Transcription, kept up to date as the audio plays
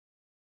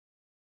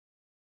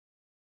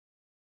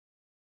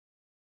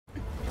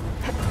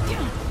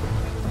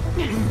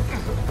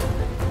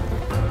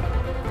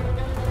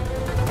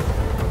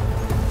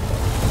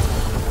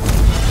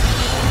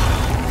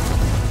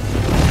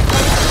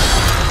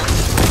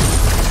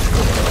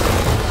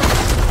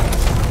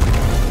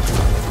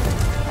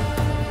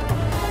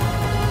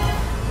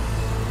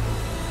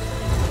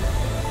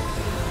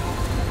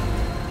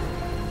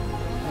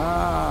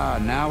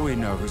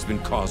who's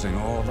been causing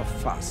all the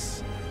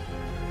fuss.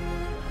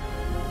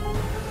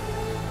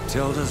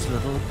 Tilda's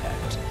little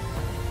pet.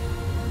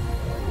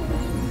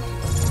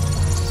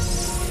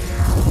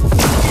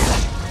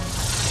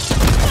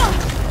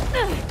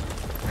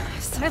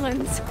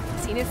 Silence.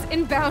 Zenith's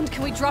inbound.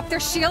 Can we drop their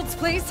shields,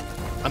 please?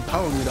 I'm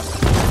powering it up.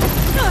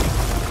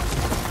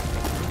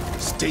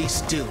 Stay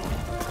still.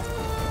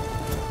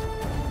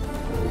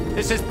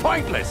 This is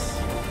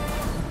pointless!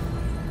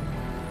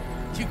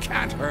 You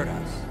can't hurt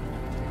us.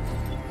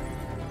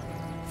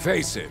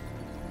 Face it,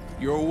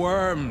 you're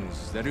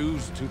worms that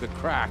ooze through the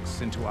cracks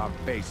into our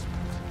basement.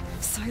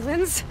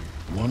 Silence?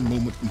 One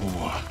moment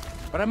more.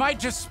 But I might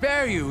just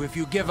spare you if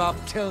you give up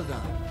Tilda.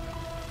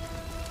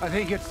 I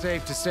think it's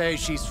safe to say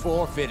she's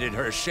forfeited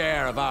her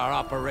share of our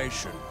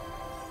operation.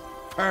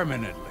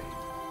 Permanently.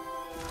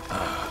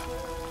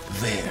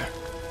 There.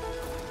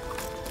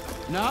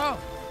 No?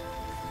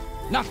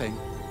 Nothing?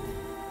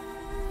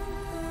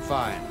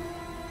 Fine.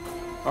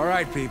 All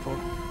right, people.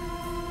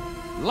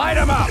 Light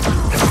 'em up!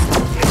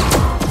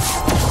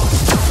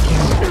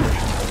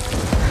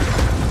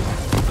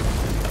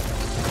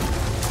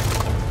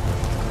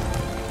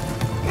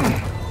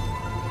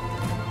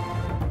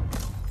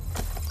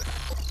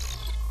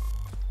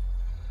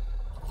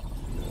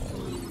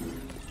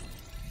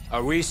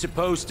 Are we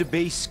supposed to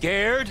be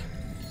scared?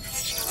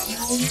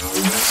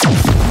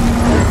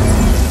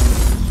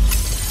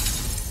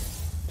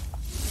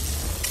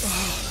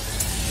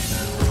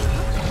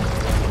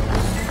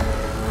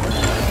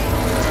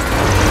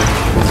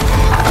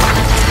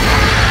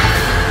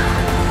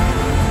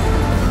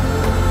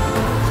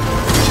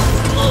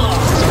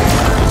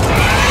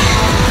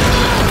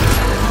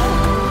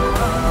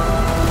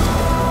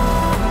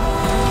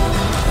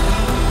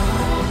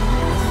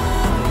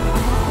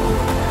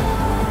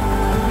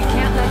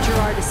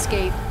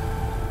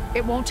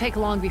 It won't take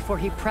long before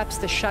he preps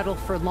the shuttle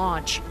for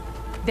launch.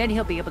 Then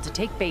he'll be able to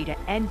take Beta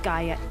and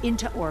Gaia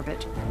into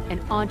orbit and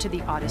onto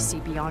the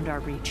Odyssey beyond our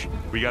reach.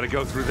 We gotta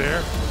go through there?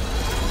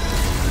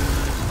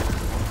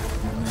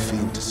 I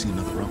fail to see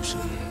another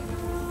option.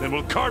 Then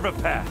we'll carve a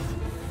path.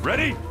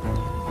 Ready?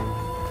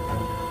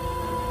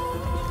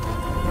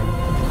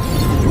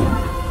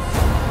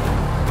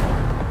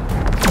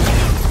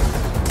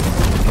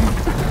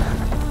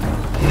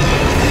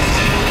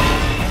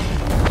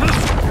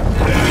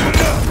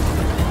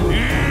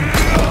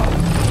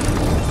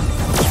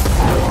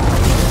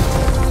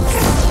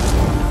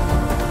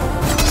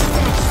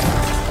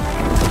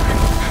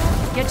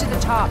 Get to the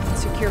top and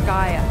secure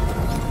Gaia.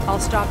 I'll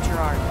stop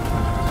Gerard.